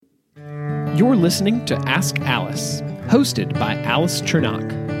You're listening to Ask Alice, hosted by Alice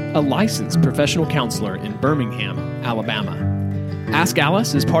Chernock, a licensed professional counselor in Birmingham, Alabama. Ask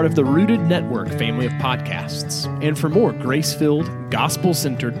Alice is part of the Rooted Network family of podcasts, and for more grace-filled,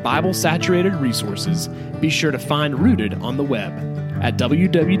 gospel-centered, Bible-saturated resources, be sure to find Rooted on the web at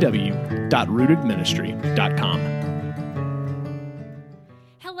www.rootedministry.com.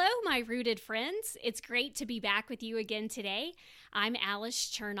 Hello, my Rooted friends. It's great to be back with you again today. I'm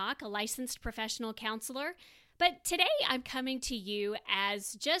Alice Chernock, a licensed professional counselor, but today I'm coming to you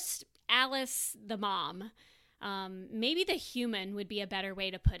as just Alice the mom. Maybe the human would be a better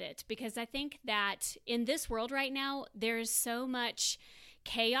way to put it, because I think that in this world right now, there's so much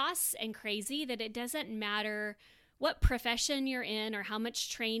chaos and crazy that it doesn't matter what profession you're in or how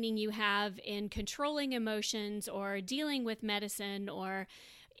much training you have in controlling emotions or dealing with medicine or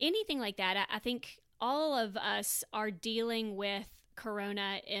anything like that. I think all of us are dealing with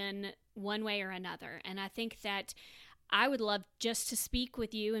Corona in one way or another. And I think that I would love just to speak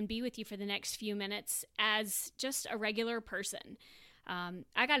with you and be with you for the next few minutes as just a regular person.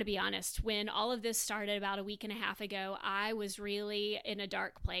 I got to be honest, when all of this started about a week and a half ago, I was really in a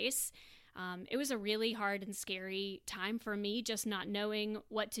dark place. It was a really hard and scary time for me, just not knowing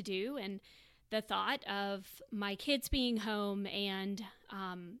what to do. And the thought of my kids being home and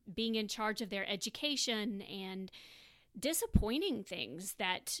being in charge of their education and disappointing things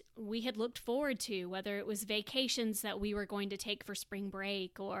that we had looked forward to, whether it was vacations that we were going to take for spring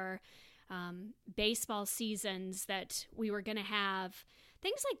break or baseball seasons that we were going to have,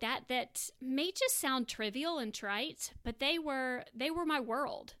 things like that that may just sound trivial and trite, but they were my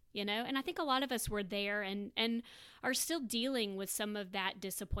world, you know? And I think a lot of us were there and are still dealing with some of that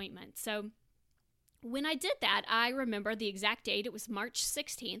disappointment. So when I did that, I remember the exact date. It was March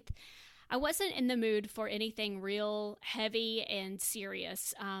 16th. I wasn't in the mood for anything real heavy and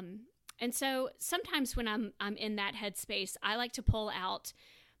serious. And so sometimes when I'm in that headspace, I like to pull out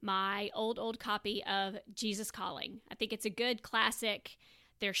my old copy of Jesus Calling. I think it's a good classic.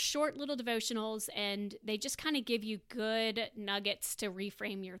 They're short little devotionals, and they just kind of give you good nuggets to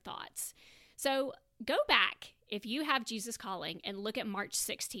reframe your thoughts. So go back, if you have Jesus Calling, and look at March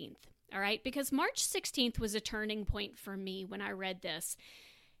 16th. All right, because March 16th was a turning point for me when I read this.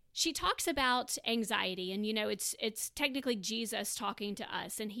 She talks about anxiety, and it's technically Jesus talking to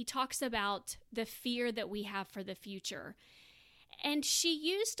us, and he talks about the fear that we have for the future. And she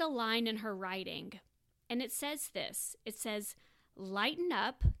used a line in her writing, and it says this. It says, "Lighten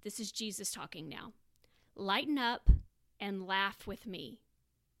up," this is Jesus talking now, "lighten up and laugh with me."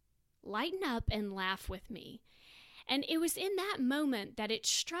 Lighten up and laugh with me. And it was in that moment that it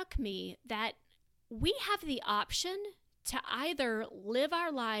struck me that we have the option to either live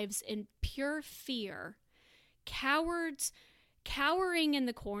our lives in pure fear, cowering in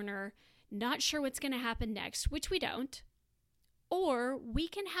the corner, not sure what's going to happen next, which we don't, or we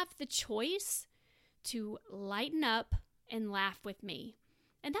can have the choice to lighten up and laugh with me.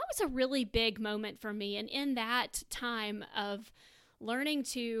 And that was a really big moment for me. And in that time of learning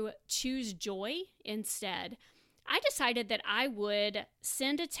to choose joy instead, I decided that I would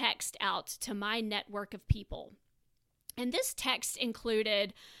send a text out to my network of people. And this text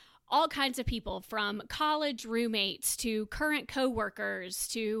included all kinds of people, from college roommates to current coworkers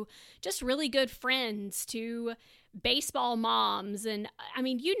to just really good friends to baseball moms. And I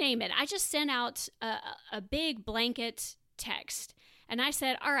mean, you name it. I just sent out a big blanket text. And I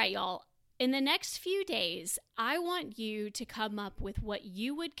said, all right, y'all, in the next few days, I want you to come up with what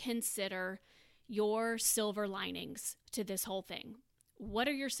you would consider your silver linings to this whole thing. What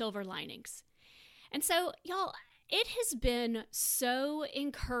are your silver linings? And so, y'all, it has been so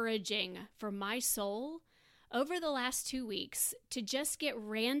encouraging for my soul over the last 2 weeks to just get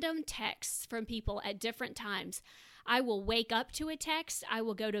random texts from people at different times. I will wake up to a text. I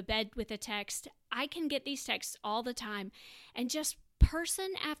will go to bed with a text. I can get these texts all the time. And just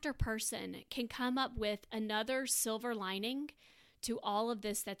person after person can come up with another silver lining to all of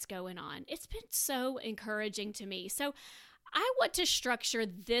this that's going on. It's been so encouraging to me. So I want to structure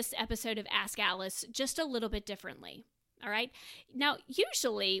this episode of Ask Alice just a little bit differently. All right. Now,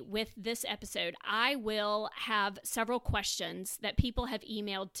 usually with this episode, I will have several questions that people have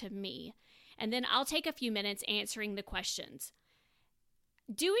emailed to me, and then I'll take a few minutes answering the questions.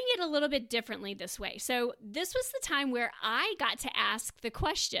 Doing it a little bit differently this way. So this was the time where I got to ask the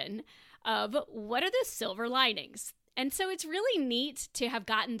question of what are the silver linings? And so it's really neat to have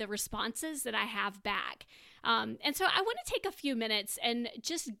gotten the responses that I have back. And so I want to take a few minutes and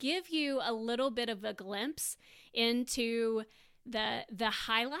just give you a little bit of a glimpse into the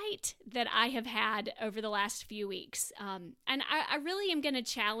highlight that I have had over the last few weeks. And I really am going to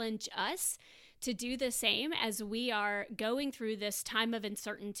challenge us to do the same as we are going through this time of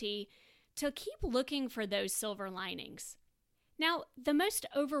uncertainty, to keep looking for those silver linings. Now, the most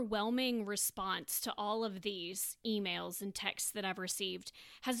overwhelming response to all of these emails and texts that I've received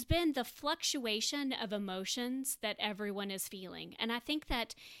has been the fluctuation of emotions that everyone is feeling. And I think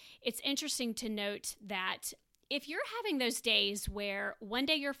that it's interesting to note that if you're having those days where one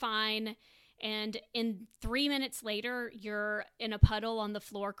day you're fine and in 3 minutes later you're in a puddle on the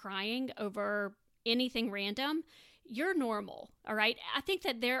floor crying over anything random, you're normal, all right? I think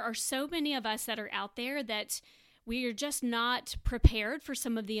that there are so many of us that are out there that we are just not prepared for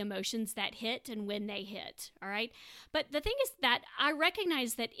some of the emotions that hit and when they hit, all right? But the thing is that I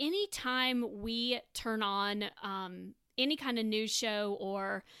recognize that anytime we turn on any kind of news show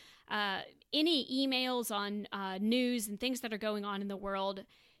or any emails on news and things that are going on in the world,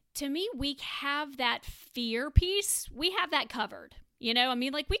 to me, we have that fear piece. We have that covered. You know, I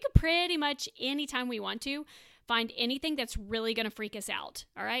mean, like we could pretty much anytime we want to find anything that's really going to freak us out,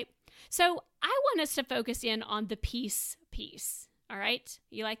 all right? So I want us to focus in on the peace piece, all right?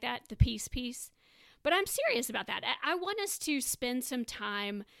 You like that? The peace piece? But I'm serious about that. I want us to spend some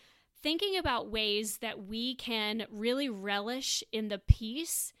time thinking about ways that we can really relish in the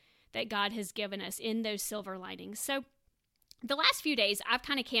peace that God has given us, in those silver linings. So the last few days, I've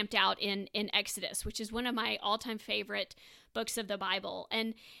kind of camped out in Exodus, which is one of my all-time favorite books of the Bible.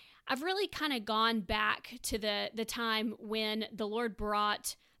 And I've really kind of gone back to the time when the Lord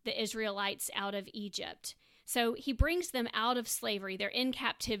brought the Israelites out of Egypt. So he brings them out of slavery. They're in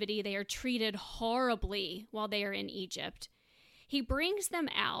captivity. They are treated horribly while they are in Egypt. He brings them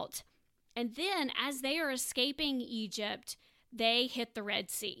out, and then as they are escaping Egypt, they hit the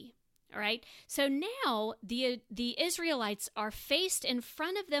Red Sea. All right. So now the Israelites are faced in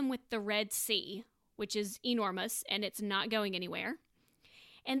front of them with the Red Sea, which is enormous and it's not going anywhere.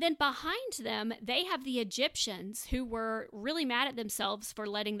 And then behind them, they have the Egyptians who were really mad at themselves for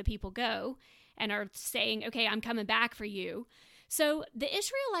letting the people go and are saying, okay, I'm coming back for you. So the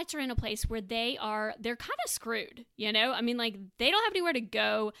Israelites are in a place where they're kind of screwed, you know? I mean, like they don't have anywhere to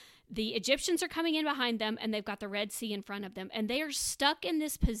go. The Egyptians are coming in behind them and they've got the Red Sea in front of them. And they are stuck in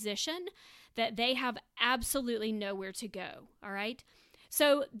this position that they have absolutely nowhere to go, all right?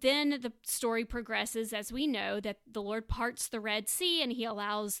 So then the story progresses, as we know, that the Lord parts the Red Sea and he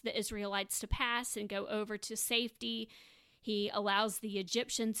allows the Israelites to pass and go over to safety. He allows the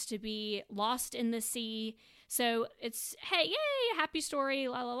Egyptians to be lost in the sea. So it's, hey, yay, happy story,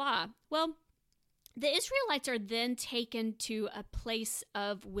 la, la, la. Well, the Israelites are then taken to a place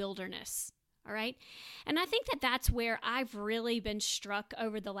of wilderness, all right? And I think that that's where I've really been struck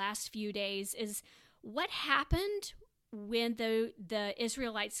over the last few days is what happened when the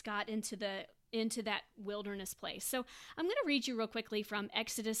Israelites got into that wilderness place. So I'm going to read you real quickly from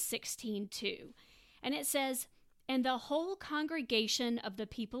Exodus 16:2. And it says, "And the whole congregation of the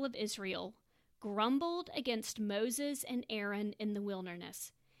people of Israel grumbled against Moses and Aaron in the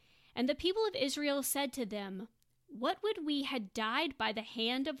wilderness. And the people of Israel said to them, 'What would we had died by the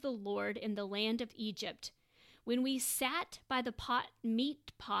hand of the Lord in the land of Egypt, when we sat by the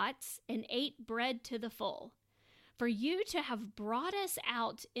meat pots and ate bread to the full? For you to have brought us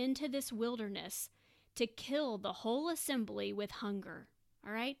out into this wilderness to kill the whole assembly with hunger.'"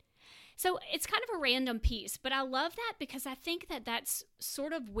 All right? So it's kind of a random piece, but I love that because I think that that's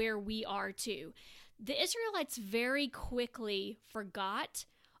sort of where we are too. The Israelites very quickly forgot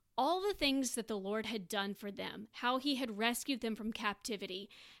all the things that the Lord had done for them, how he had rescued them from captivity,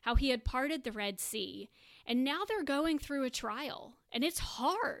 how he had parted the Red Sea. And now they're going through a trial, and it's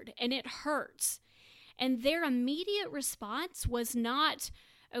hard, and it hurts. And their immediate response was not,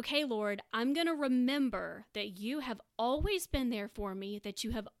 okay, Lord, I'm going to remember that you have always been there for me, that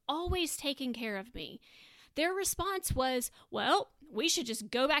you have always taken care of me. Their response was, well, we should just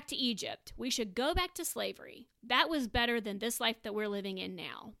go back to Egypt. We should go back to slavery. That was better than this life that we're living in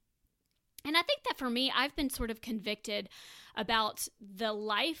now. And I think that for me, I've been sort of convicted about the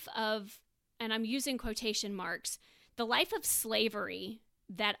life of, and I'm using quotation marks, the life of slavery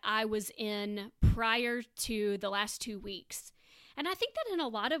that I was in prior to the last 2 weeks. And I think that in a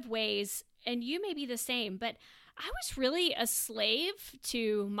lot of ways, and you may be the same, but I was really a slave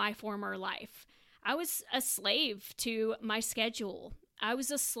to my former life. I was a slave to my schedule. I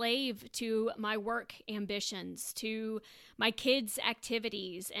was a slave to my work ambitions, to my kids'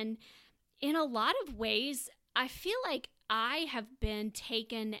 activities. And in a lot of ways, I feel like I have been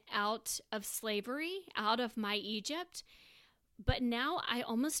taken out of slavery, out of my Egypt, but now I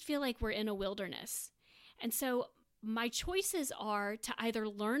almost feel like we're in a wilderness. And so my choices are to either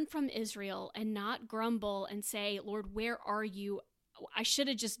learn from Israel and not grumble and say, Lord, where are you? I should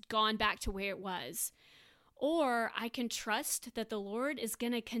have just gone back to where it was. Or I can trust that the Lord is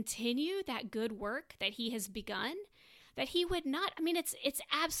going to continue that good work that he has begun, that he would not, it's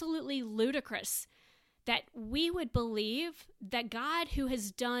absolutely ludicrous that we would believe that God, who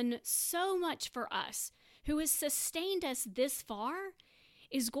has done so much for us, who has sustained us this far,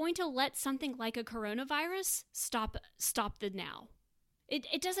 is going to let something like a coronavirus stop the now.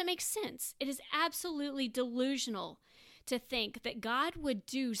 It doesn't make sense. It is absolutely delusional to think that God would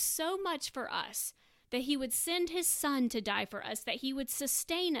do so much for us, that he would send his son to die for us, that he would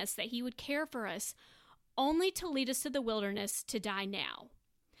sustain us, that he would care for us, only to lead us to the wilderness to die now.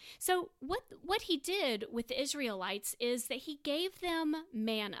 So what he did with the Israelites is that he gave them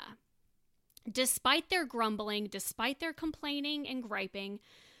manna. Despite their grumbling, despite their complaining and griping,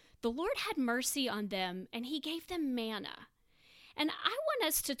 the Lord had mercy on them and he gave them manna. And I want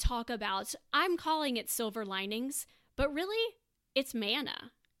us to talk about, I'm calling it silver linings, but really it's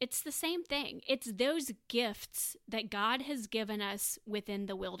manna. It's the same thing. It's those gifts that God has given us within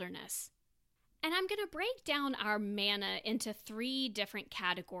the wilderness. And I'm going to break down our manna into 3 different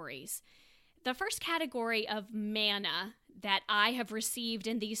categories. The first category of manna that I have received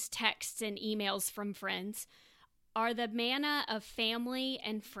in these texts and emails from friends are the manna of family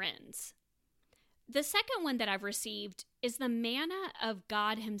and friends. The second one that I've received is the manna of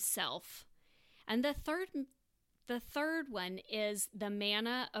God himself. And the third one is the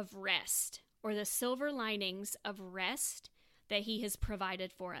manna of rest, or the silver linings of rest that he has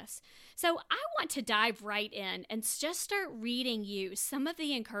provided for us. So I want to dive right in and just start reading you some of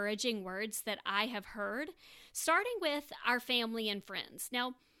the encouraging words that I have heard, starting with our family and friends.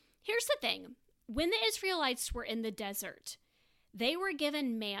 Now, here's the thing. When the Israelites were in the desert, they were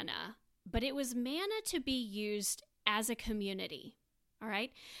given manna, but it was manna to be used as a community. All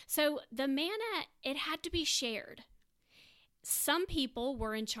right? So the manna, it had to be shared. Some people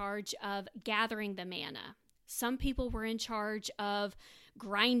were in charge of gathering the manna. Some people were in charge of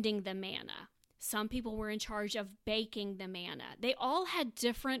grinding the manna. Some people were in charge of baking the manna. They all had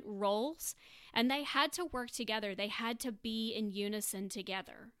different roles, and they had to work together. They had to be in unison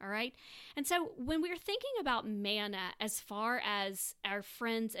together, all right? And so when we're thinking about manna as far as our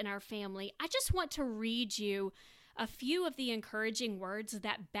friends and our family, I just want to read you a few of the encouraging words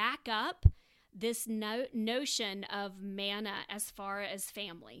that back up this notion of manna as far as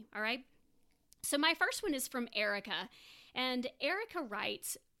family, all right? So my first one is from Erica, and Erica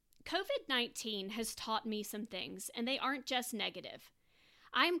writes, COVID-19 has taught me some things, and they aren't just negative.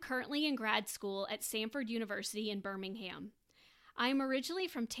 I am currently in grad school at Samford University in Birmingham. I am originally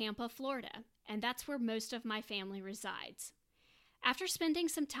from Tampa, Florida, and that's where most of my family resides. After spending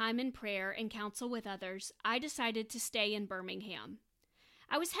some time in prayer and counsel with others, I decided to stay in Birmingham.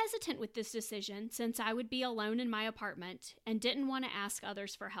 I was hesitant with this decision since I would be alone in my apartment and didn't want to ask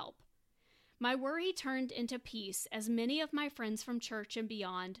others for help. My worry turned into peace as many of my friends from church and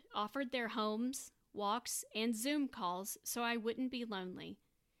beyond offered their homes, walks, and Zoom calls so I wouldn't be lonely.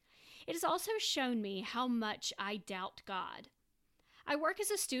 It has also shown me how much I doubt God. I work as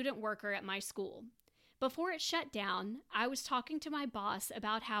a student worker at my school. Before it shut down, I was talking to my boss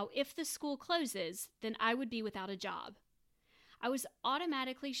about how if the school closes, then I would be without a job. I was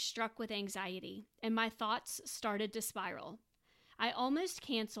automatically struck with anxiety, and my thoughts started to spiral. I almost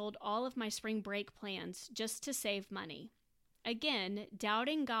canceled all of my spring break plans just to save money. Again,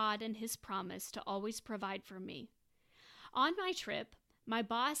 doubting God and his promise to always provide for me. On my trip, my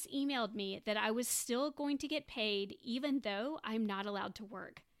boss emailed me that I was still going to get paid even though I'm not allowed to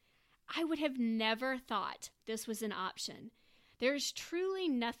work. I would have never thought this was an option. There is truly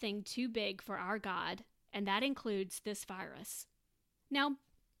nothing too big for our God, and that includes this virus. Now,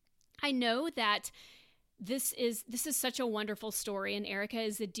 I know that this is such a wonderful story, and Erica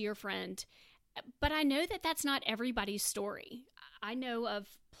is a dear friend, but I know that that's not everybody's story. I know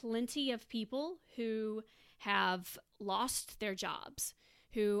of plenty of people who have lost their jobs,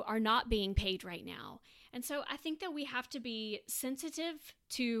 who are not being paid right now. And so I think that we have to be sensitive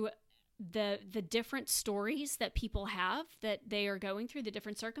to the different stories that people have, that they are going through, the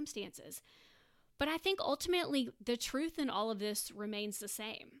different circumstances. But I think ultimately the truth in all of this remains the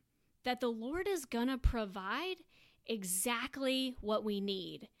same, that the Lord is going to provide exactly what we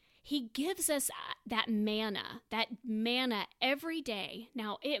need. He gives us that manna every day.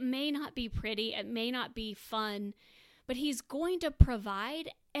 Now, it may not be pretty, it may not be fun, but he's going to provide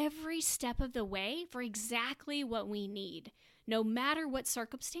every step of the way for exactly what we need, no matter what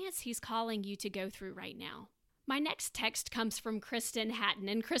circumstance he's calling you to go through right now. My next text comes from Kristen Hatton,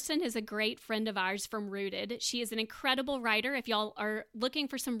 and Kristen is a great friend of ours from Rooted. She is an incredible writer. If y'all are looking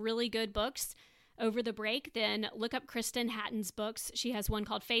for some really good books over the break, then look up Kristen Hatton's books. She has one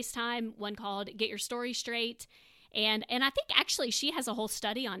called FaceTime, one called Get Your Story Straight, and I think actually she has a whole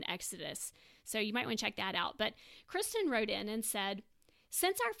study on Exodus, so you might want to check that out. But Kristen wrote in and said,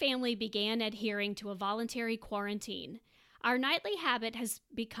 since our family began adhering to a voluntary quarantine, our nightly habit has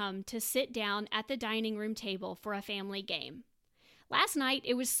become to sit down at the dining room table for a family game. Last night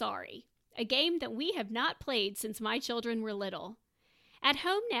it was Sorry, a game that we have not played since my children were little. At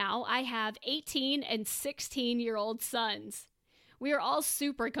home now, I have 18 and 16-year-old sons. We are all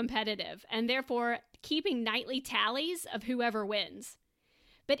super competitive and therefore keeping nightly tallies of whoever wins.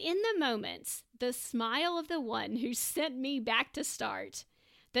 But in the moments, the smile of the one who sent me back to start,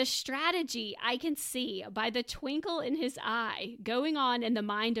 the strategy I can see by the twinkle in his eye going on in the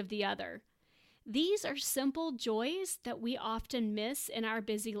mind of the other. These are simple joys that we often miss in our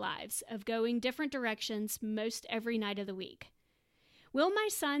busy lives of going different directions most every night of the week. Will my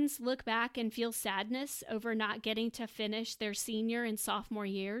sons look back and feel sadness over not getting to finish their senior and sophomore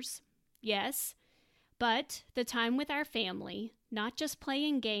years? Yes, but the time with our family, not just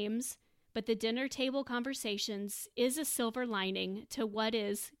playing games, but the dinner table conversations is a silver lining to what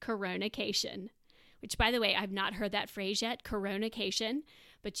is Coronication, which, by the way, I've not heard that phrase yet, Coronication,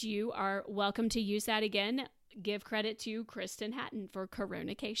 but you are welcome to use that again. Give credit to Kristen Hatton for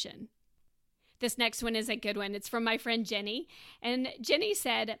Coronication. This next one is a good one. It's from my friend Jenny, and Jenny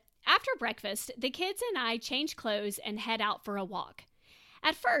said, after breakfast, the kids and I change clothes and head out for a walk.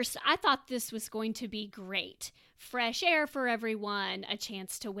 At first, I thought this was going to be great. Fresh air for everyone, a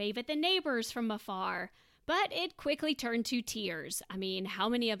chance to wave at the neighbors from afar. But it quickly turned to tears. I mean, how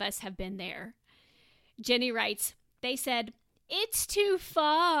many of us have been there? Jenny writes, they said, it's too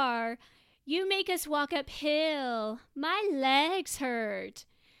far. You make us walk uphill. My legs hurt.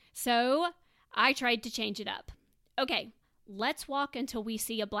 So I tried to change it up. Okay, let's walk until we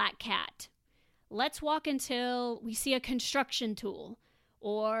see a black cat. Let's walk until we see a construction tool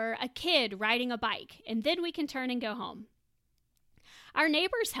or a kid riding a bike, and then we can turn and go home. Our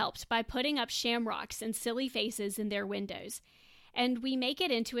neighbors helped by putting up shamrocks and silly faces in their windows, and we make it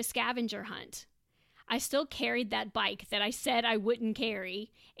into a scavenger hunt. I still carried that bike that I said I wouldn't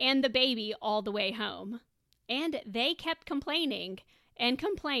carry, and the baby all the way home. And they kept complaining and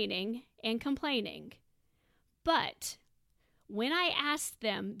complaining and complaining. But when I asked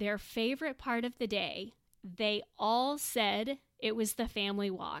them their favorite part of the day, they all said it was the family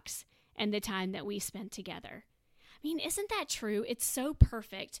walks and the time that we spent together. I mean, isn't that true? It's so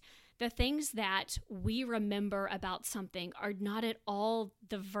perfect. The things that we remember about something are not at all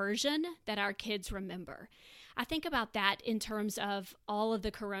the version that our kids remember. I think about that in terms of all of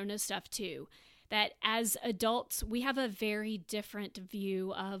the Corona stuff too, that as adults, we have a very different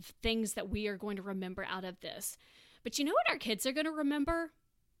view of things that we are going to remember out of this. But you know what our kids are going to remember?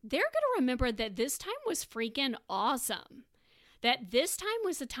 They're going to remember that this time was freaking awesome. That this time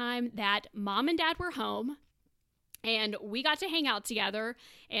was the time that mom and dad were home and we got to hang out together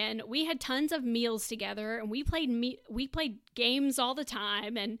and we had tons of meals together and we played games all the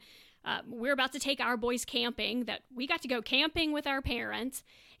time, and we're about to take our boys camping, that we got to go camping with our parents.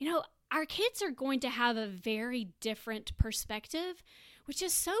 You know, our kids are going to have a very different perspective, which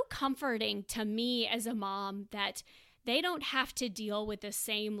is so comforting to me as a mom, that they don't have to deal with the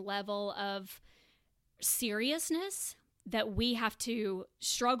same level of seriousness that we have to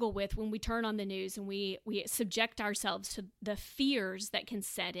struggle with when we turn on the news and we subject ourselves to the fears that can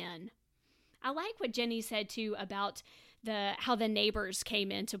set in. I like what Jenny said too about how the neighbors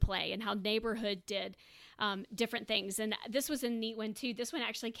came into play and how neighborhood did different things. And this was a neat one too. This one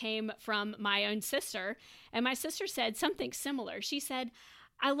actually came from my own sister, and my sister said something similar. She said,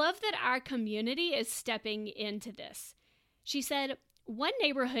 I love that our community is stepping into this. She said, one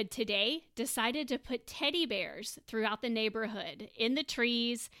neighborhood today decided to put teddy bears throughout the neighborhood, in the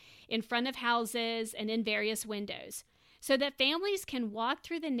trees, in front of houses, and in various windows, so that families can walk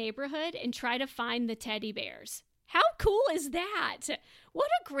through the neighborhood and try to find the teddy bears. How cool is that? What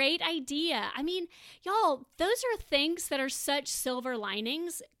a great idea. I mean, y'all, those are things that are such silver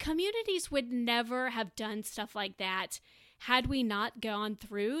linings. Communities would never have done stuff like that had we not gone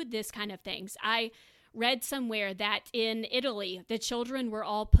through this kind of things. I read somewhere that in Italy, the children were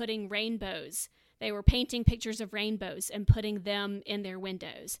all putting rainbows. They were painting pictures of rainbows and putting them in their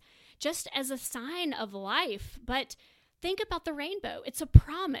windows, just as a sign of life. But think about the rainbow. It's a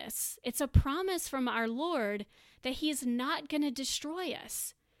promise. It's a promise from our Lord that He's not going to destroy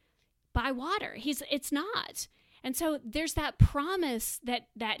us by water. It's not. And so there's that promise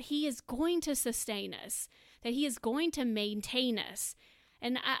that He is going to sustain us, that He is going to maintain us.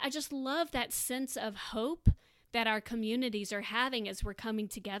 And I just love that sense of hope that our communities are having as we're coming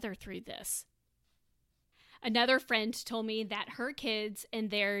together through this. Another friend told me that her kids and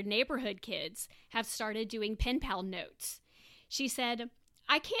their neighborhood kids have started doing pen pal notes. She said,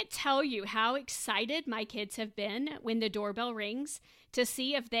 "I can't tell you how excited my kids have been when the doorbell rings to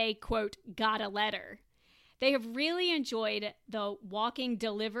see if they, quote, got a letter. They have really enjoyed the walking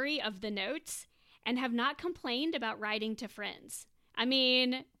delivery of the notes and have not complained about writing to friends. I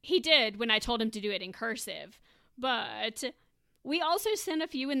mean, he did when I told him to do it in cursive, but we also sent a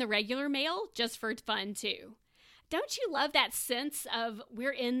few in the regular mail just for fun too." Don't you love that sense of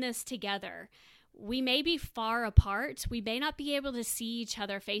we're in this together? We may be far apart. We may not be able to see each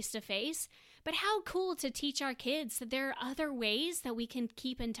other face to face, but how cool to teach our kids that there are other ways that we can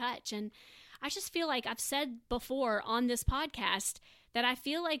keep in touch. And I just feel like I've said before on this podcast that I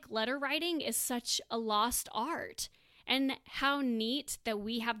feel like letter writing is such a lost art. And how neat that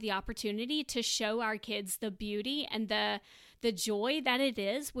we have the opportunity to show our kids the beauty and the joy that it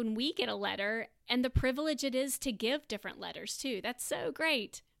is when we get a letter and the privilege it is to give different letters too. That's so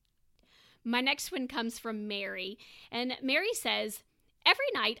great. My next one comes from Mary, and Mary says, "Every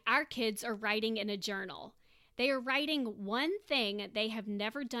night our kids are writing in a journal. They are writing one thing they have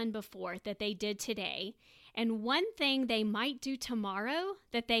never done before that they did today, and one thing they might do tomorrow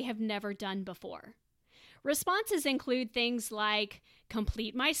that they have never done before. Responses include things like,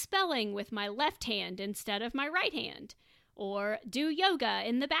 complete my spelling with my left hand instead of my right hand, or do yoga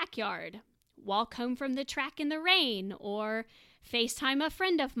in the backyard, walk home from the track in the rain, or FaceTime a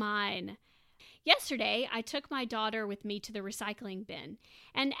friend of mine. Yesterday, I took my daughter with me to the recycling bin,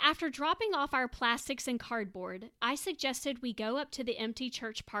 and after dropping off our plastics and cardboard, I suggested we go up to the empty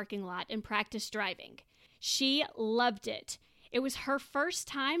church parking lot and practice driving. She loved it. It was her first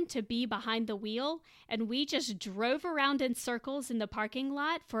time to be behind the wheel, and we just drove around in circles in the parking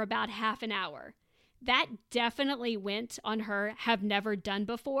lot for about half an hour. That definitely went on her have never done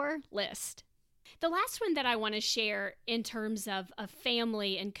before list." The last one that I want to share in terms of a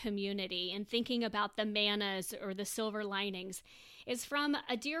family and community and thinking about the mannas or the silver linings is from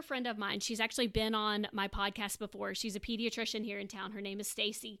a dear friend of mine. She's actually been on my podcast before. She's a pediatrician here in town. Her name is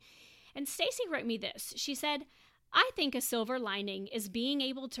Stacy. And Stacy wrote me this. She said, "I think a silver lining is being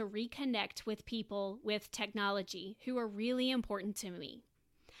able to reconnect with people with technology who are really important to me.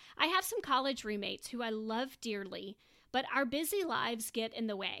 I have some college roommates who I love dearly, but our busy lives get in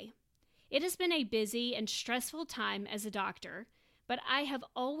the way. It has been a busy and stressful time as a doctor, but I have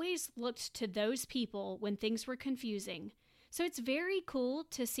always looked to those people when things were confusing. So it's very cool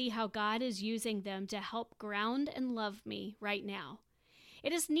to see how God is using them to help ground and love me right now.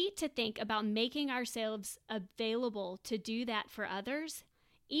 It is neat to think about making ourselves available to do that for others,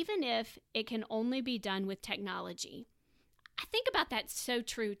 even if it can only be done with technology." I think about that so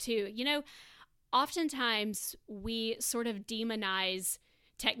true too. You know, oftentimes we sort of demonize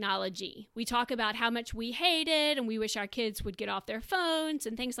technology. We talk about how much we hate it and we wish our kids would get off their phones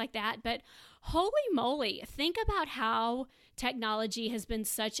and things like that. But holy moly, think about how technology has been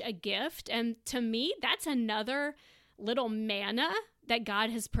such a gift. And to me, that's another little manna that God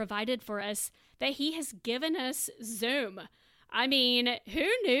has provided for us, that He has given us Zoom. I mean, who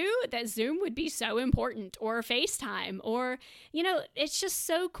knew that Zoom would be so important, or FaceTime, or, you know, it's just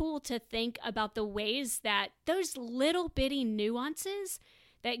so cool to think about the ways that those little bitty nuances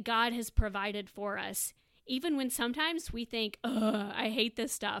that God has provided for us, even when sometimes we think, "Ugh, I hate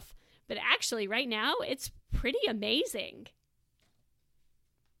this stuff." But actually right now, it's pretty amazing.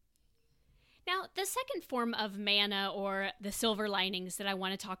 Now, the second form of manna or the silver linings that I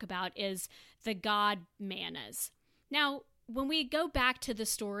want to talk about is the God mannas. Now, when we go back to the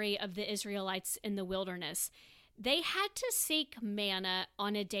story of the Israelites in the wilderness, they had to seek manna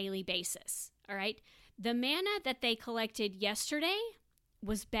on a daily basis, all right? The manna that they collected yesterday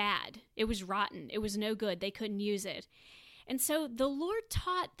was bad. It was rotten. It was no good. They couldn't use it. And so the Lord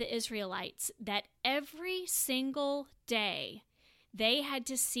taught the Israelites that every single day they had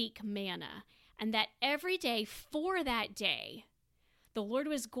to seek manna, and that every day for that day, the Lord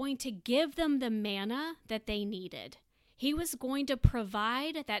was going to give them the manna that they needed. He was going to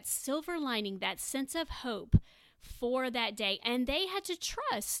provide that silver lining, that sense of hope for that day. And they had to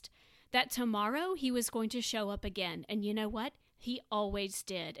trust that tomorrow He was going to show up again. And you know what? He always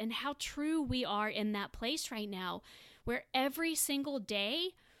did. And how true we are in that place right now, where every single day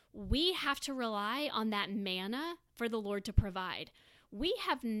we have to rely on that manna for the Lord to provide. We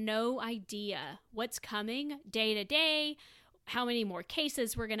have no idea what's coming day to day, how many more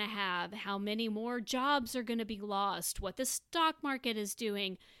cases we're going to have, how many more jobs are going to be lost, what the stock market is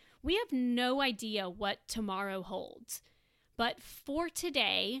doing. We have no idea what tomorrow holds. But for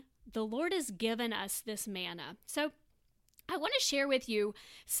today, the Lord has given us this manna. So I want to share with you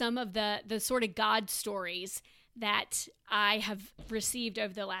some of the sort of God stories that I have received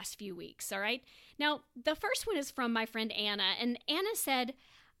over the last few weeks, all right? Now, the first one is from my friend Anna, and Anna said,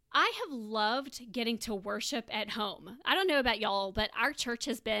 I have loved getting to worship at home. I don't know about y'all, but our church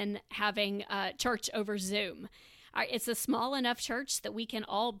has been having church over Zoom. It's a small enough church that we can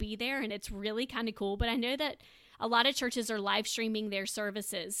all be there, and it's really kind of cool, but I know that a lot of churches are live streaming their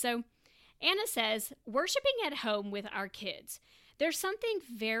services. So Anna says, worshiping at home with our kids. There's something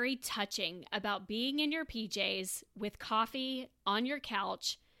very touching about being in your PJs with coffee on your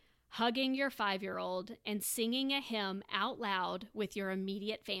couch, hugging your 5-year-old, and singing a hymn out loud with your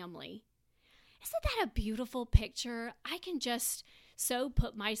immediate family. Isn't that a beautiful picture? I can just so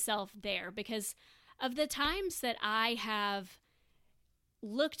put myself there because of the times that I have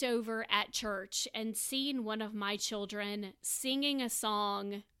looked over at church and seen one of my children singing a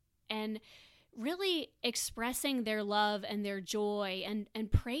song and really expressing their love and their joy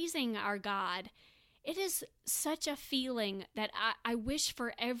and praising our God. It is such a feeling that I wish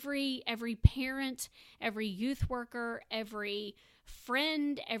for every parent, every youth worker, every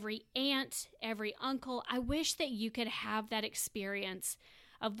friend, every aunt, every uncle. I wish that you could have that experience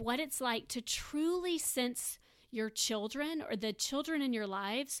of what it's like to truly sense your children or the children in your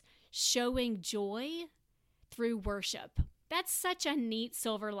lives showing joy through worship. That's such a neat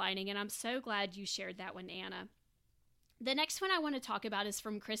silver lining, and I'm so glad you shared that one, Anna. The next one I want to talk about is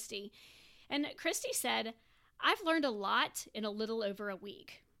from Christy. And Christy said, I've learned a lot in a little over a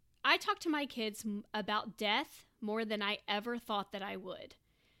week. I talk to my kids about death more than I ever thought that I would.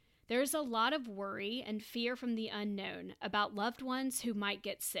 There's a lot of worry and fear from the unknown about loved ones who might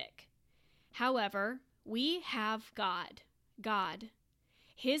get sick. However, we have God.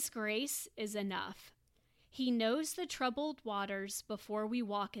 His grace is enough. He knows the troubled waters before we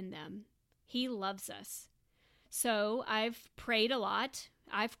walk in them. He loves us. So I've prayed a lot,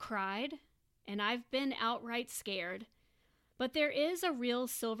 I've cried, and I've been outright scared. But there is a real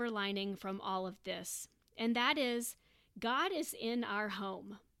silver lining from all of this, and that is God is in our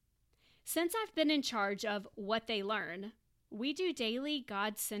home. Since I've been in charge of what they learn, we do daily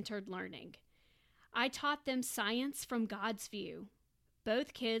God-centered learning. I taught them science from God's view.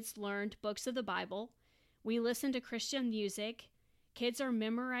 Both kids learned books of the Bible. We listen to Christian music. Kids are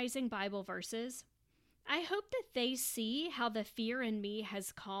memorizing Bible verses. I hope that they see how the fear in me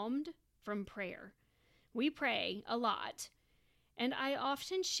has calmed from prayer. We pray a lot, and I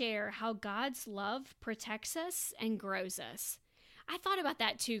often share how God's love protects us and grows us. I thought about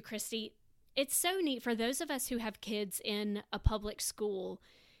that too, Christy. It's so neat for those of us who have kids in a public school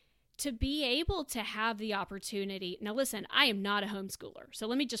to be able to have the opportunity. Now listen, I am not a homeschooler, so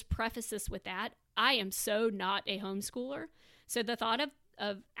let me just preface this with that. I am so not a homeschooler. So the thought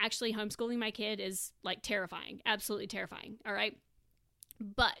of actually homeschooling my kid is like terrifying, absolutely terrifying, all right?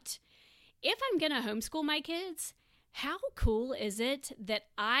 But if I'm going to homeschool my kids, how cool is it that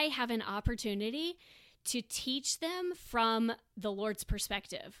I have an opportunity to teach them from the Lord's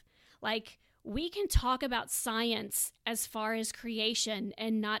perspective? Like, we can talk about science as far as creation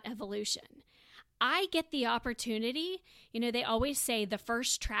and not evolution. I get the opportunity, they always say the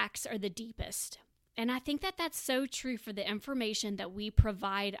first tracks are the deepest. And I think that that's so true for the information that we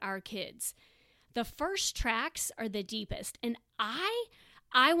provide our kids. The first tracks are the deepest. And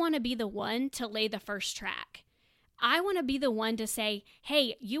I want to be the one to lay the first track. I want to be the one to say,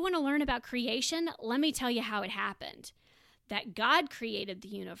 hey, you want to learn about creation? Let me tell you how it happened. That God created the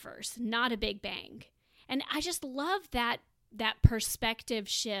universe, not a big bang. And I just love that perspective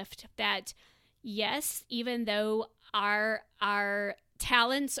shift that, yes, even though our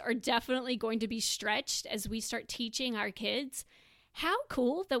talents are definitely going to be stretched as we start teaching our kids, how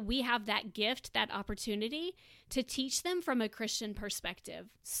cool that we have that gift, that opportunity to teach them from a Christian perspective.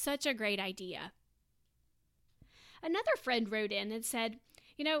 Such a great idea. Another friend wrote in and said,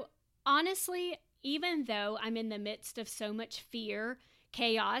 honestly, even though I'm in the midst of so much fear,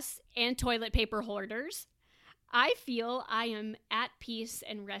 chaos, and toilet paper hoarders, I feel I am at peace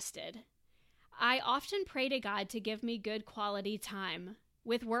and rested. I often pray to God to give me good quality time.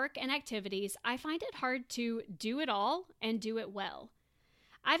 With work and activities, I find it hard to do it all and do it well.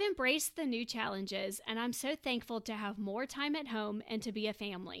 I've embraced the new challenges, and I'm so thankful to have more time at home and to be a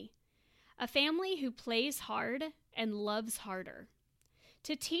family. A family who plays hard and loves harder.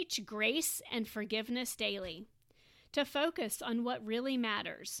 To teach grace and forgiveness daily. To focus on what really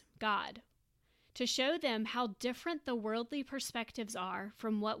matters, God. To show them how different the worldly perspectives are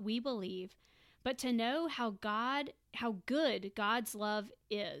from what we believe, but to know how God how good God's love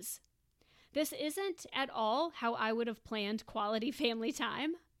is. This isn't at all how I would have planned quality family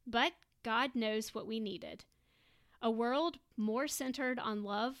time, but God knows what we needed. A world more centered on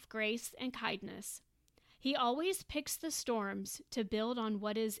love, grace, and kindness. He always picks the storms to build on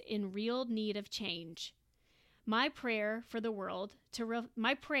what is in real need of change. My prayer is for the world to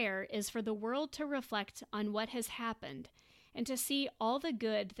reflect on what has happened and to see all the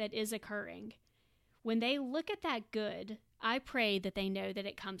good that is occurring. When they look at that good, I pray that they know that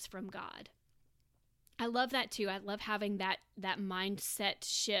it comes from God. I love that too. I love having that mindset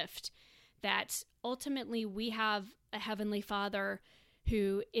shift, that ultimately we have a Heavenly Father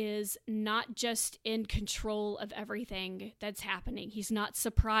who is not just in control of everything that's happening. He's not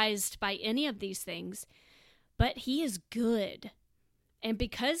surprised by any of these things, but He is good. And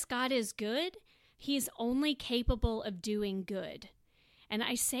because God is good, He's only capable of doing good. And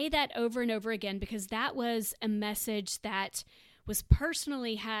I say that over and over again because that was a message that was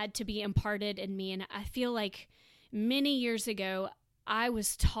personally had to be imparted in me. And I feel like many years ago, I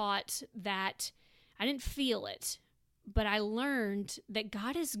was taught that I didn't feel it, but I learned that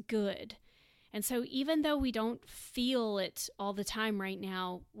God is good. And so even though we don't feel it all the time right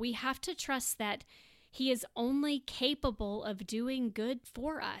now, we have to trust that He is only capable of doing good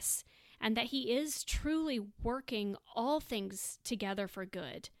for us and that He is truly working all things together for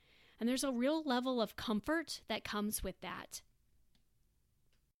good. And there's a real level of comfort that comes with that.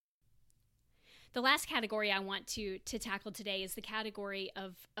 The last category I want to tackle today is the category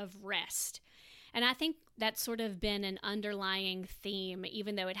of rest. And I think that's sort of been an underlying theme,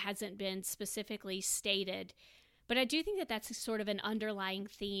 even though it hasn't been specifically stated. But I do think that that's sort of an underlying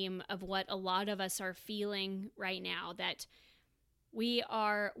theme of what a lot of us are feeling right now, that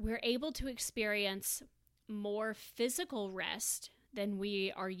we're able to experience more physical rest than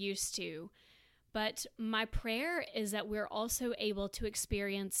we are used to. But my prayer is that we're also able to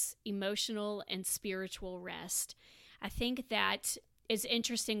experience emotional and spiritual rest. I think that is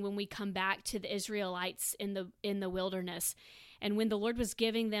interesting when we come back to the Israelites in the wilderness. And when the Lord was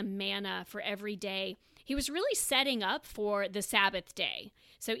giving them manna for every day, He was really setting up for the Sabbath day.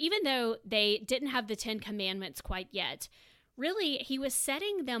 So even though they didn't have the 10 Commandments quite yet, really He was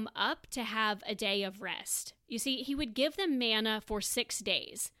setting them up to have a day of rest. You see, He would give them manna for 6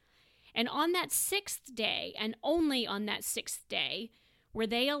 days. And on that 6th day, and only on that 6th day, were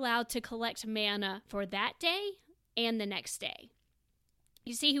they allowed to collect manna for that day and the next day.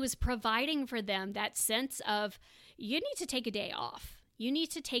 You see, He was providing for them that sense of, you need to take a day off. You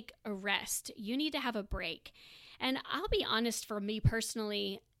need to take a rest. You need to have a break. And I'll be honest, for me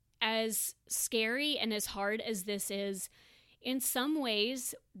personally, as scary and as hard as this is, in some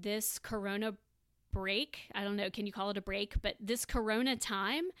ways, this Corona break, I don't know, can you call it a break? But this Corona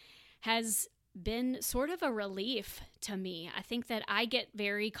time has been sort of a relief to me. I think that I get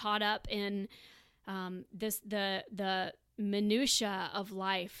very caught up in the minutia of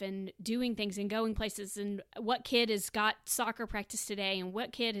life and doing things and going places, and what kid has got soccer practice today and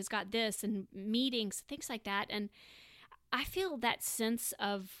what kid has got this, and meetings, things like that. And I feel that sense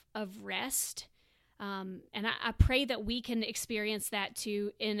of rest. And I pray that we can experience that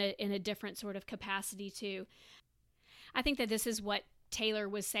too in a different sort of capacity too. I think that this is what Taylor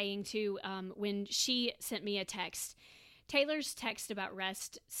was saying too when she sent me a text. Taylor's text about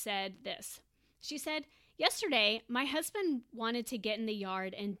rest said this. She said, "Yesterday, my husband wanted to get in the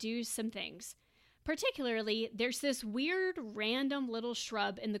yard and do some things. Particularly, there's this weird random little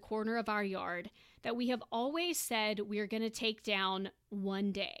shrub in the corner of our yard that we have always said we're going to take down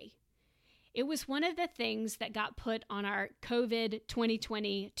one day. It was one of the things that got put on our COVID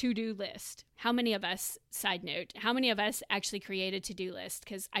 2020 to-do list." How many of us, side note, how many of us actually created a to-do list?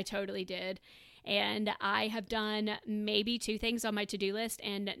 Because I totally did. And I have done maybe 2 things on my to-do list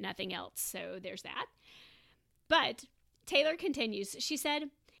and nothing else. So there's that. But Taylor continues. She said,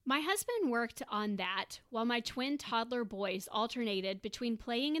 "My husband worked on that while my twin toddler boys alternated between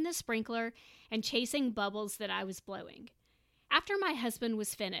playing in the sprinkler and chasing bubbles that I was blowing. After my husband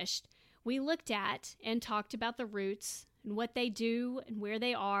was finished, we looked at and talked about the roots and what they do and where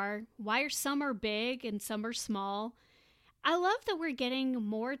they are, why some are big and some are small. I love that we're getting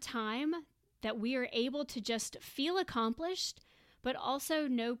more time, that we are able to just feel accomplished, but also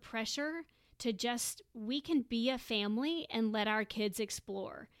no pressure to just, we can be a family and let our kids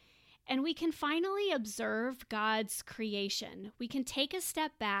explore. And we can finally observe God's creation. We can take a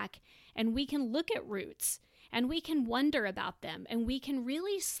step back and we can look at roots and we can wonder about them and we can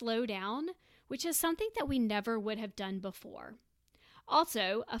really slow down, which is something that we never would have done before."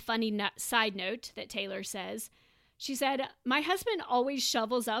 Also, a funny side note that Taylor says, She said, "My husband always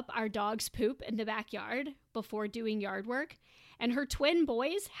shovels up our dog's poop in the backyard before doing yard work, and her twin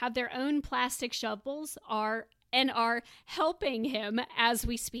boys have their own plastic shovels and are helping him as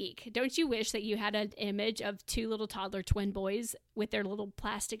we speak." Don't you wish that you had an image of two little toddler twin boys with their little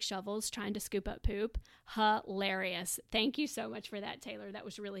plastic shovels trying to scoop up poop? Hilarious. Thank you so much for that, Taylor. That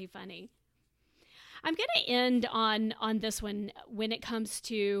was really funny. I'm going to end on this one when it comes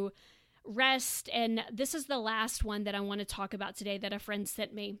to rest, and this is the last one that I want to talk about today that a friend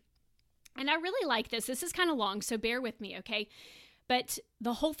sent me. And I really like this. This is kind of long, so bear with me, okay? But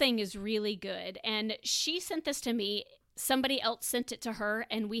the whole thing is really good. And she sent this to me. Somebody else sent it to her,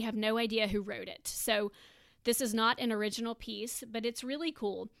 and we have no idea who wrote it. So this is not an original piece, but it's really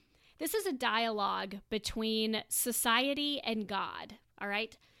cool. This is a dialogue between society and God, all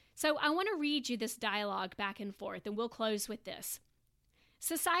right? So I want to read you this dialogue back and forth, and we'll close with this.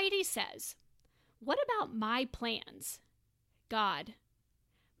 Society says, "What about my plans?" God,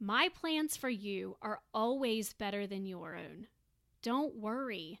 "My plans for you are always better than your own. Don't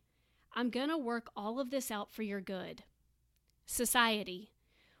worry. I'm going to work all of this out for your good." Society,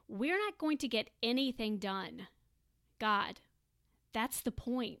 "We're not going to get anything done." God, "That's the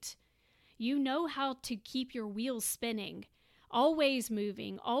point. You know how to keep your wheels spinning, always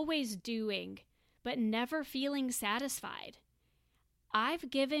moving, always doing, but never feeling satisfied. I've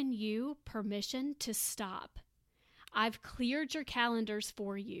given you permission to stop. I've cleared your calendars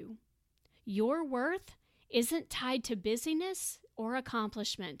for you. Your worth isn't tied to busyness or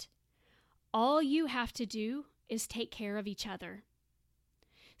accomplishment. All you have to do is take care of each other."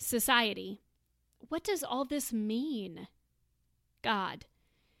 Society, "What does all this mean?" God,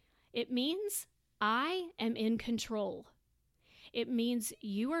 "It means I am in control. It means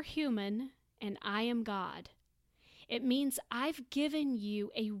you are human and I am God. It means I've given you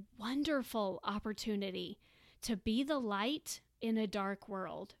a wonderful opportunity to be the light in a dark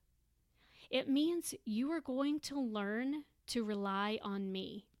world. It means you are going to learn to rely on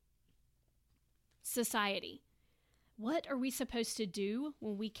me." Society, "What are we supposed to do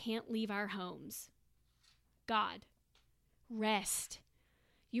when we can't leave our homes?" God, "Rest.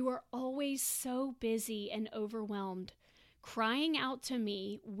 You are always so busy and overwhelmed, crying out to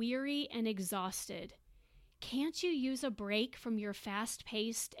me, weary and exhausted. Can't you use a break from your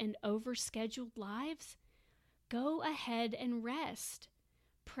fast-paced and overscheduled lives? Go ahead and rest.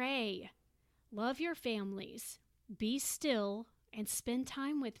 Pray. Love your families. Be still and spend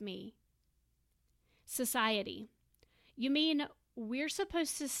time with me." Society, "You mean we're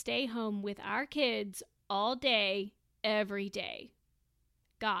supposed to stay home with our kids all day, every day?"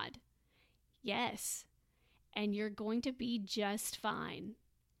 God, "Yes, and you're going to be just fine.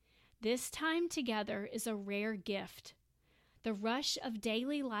 This time together is a rare gift. The rush of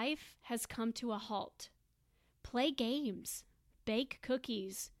daily life has come to a halt. Play games, bake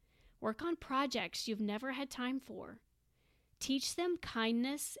cookies, work on projects you've never had time for. Teach them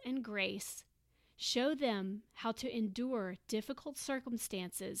kindness and grace. Show them how to endure difficult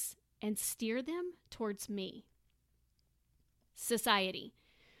circumstances and steer them towards me." Society,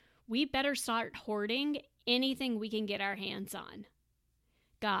 "We better start hoarding anything we can get our hands on."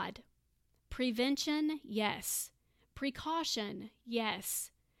 God, "Prevention, yes. Precaution,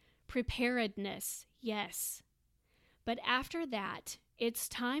 yes. Preparedness, yes. But after that, it's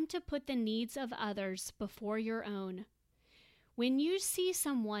time to put the needs of others before your own. When you see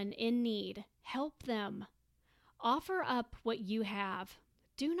someone in need, help them. Offer up what you have.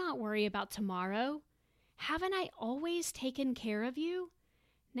 Do not worry about tomorrow. Haven't I always taken care of you?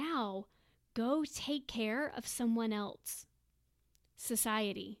 Now, go take care of someone else."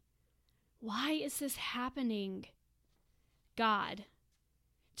 Society, "Why is this happening?" God,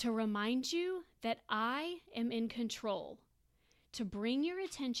 "To remind you that I am in control. To bring your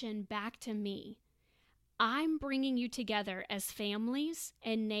attention back to me. I'm bringing you together as families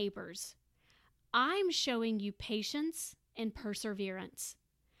and neighbors. I'm showing you patience and perseverance.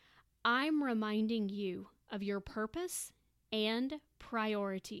 I'm reminding you of your purpose and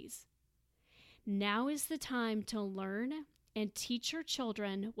priorities. Now is the time to learn and teach your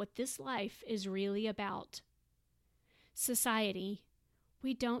children what this life is really about." Society,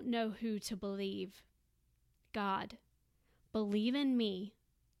 "We don't know who to believe." God, "Believe in me.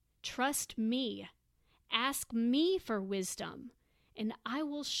 Trust me. Ask me for wisdom, and I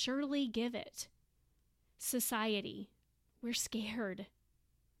will surely give it." Society, "We're scared."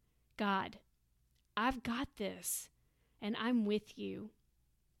 God, "I've got this, and I'm with you."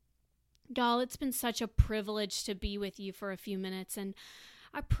 Y'all, it's been such a privilege to be with you for a few minutes, and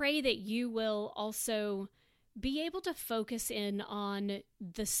I pray that you will also be able to focus in on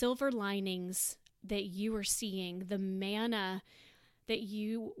the silver linings that you are seeing, the manna that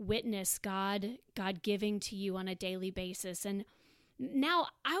you witness God giving to you on a daily basis. And now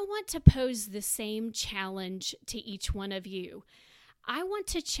I want to pose the same challenge to each one of you. I want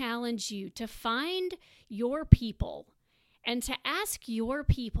to challenge you to find your people and to ask your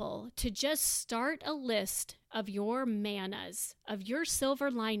people to just start a list of your mannas, of your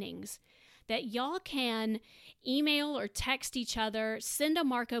silver linings that y'all can email or text each other, send a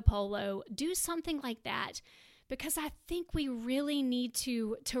Marco Polo, do something like that, because I think we really need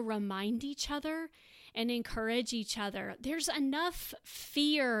to remind each other and encourage each other. There's enough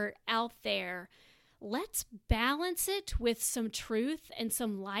fear out there. Let's balance it with some truth and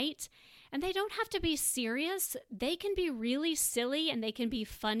some light. And they don't have to be serious. They can be really silly, and they can be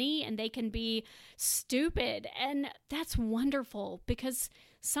funny, and they can be stupid. And that's wonderful, because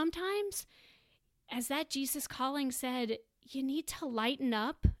sometimes, as that Jesus calling said, you need to lighten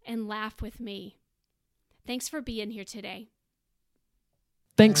up and laugh with me. Thanks for being here today.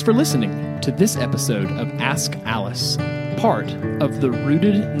 Thanks for listening to this episode of Ask Alice, part of the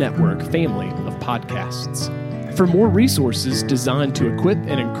Rooted Network family of podcasts. For more resources designed to equip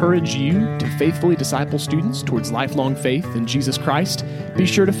and encourage you to faithfully disciple students towards lifelong faith in Jesus Christ, be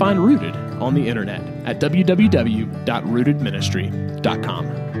sure to find Rooted on the internet at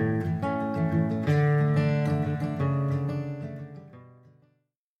www.rootedministry.com.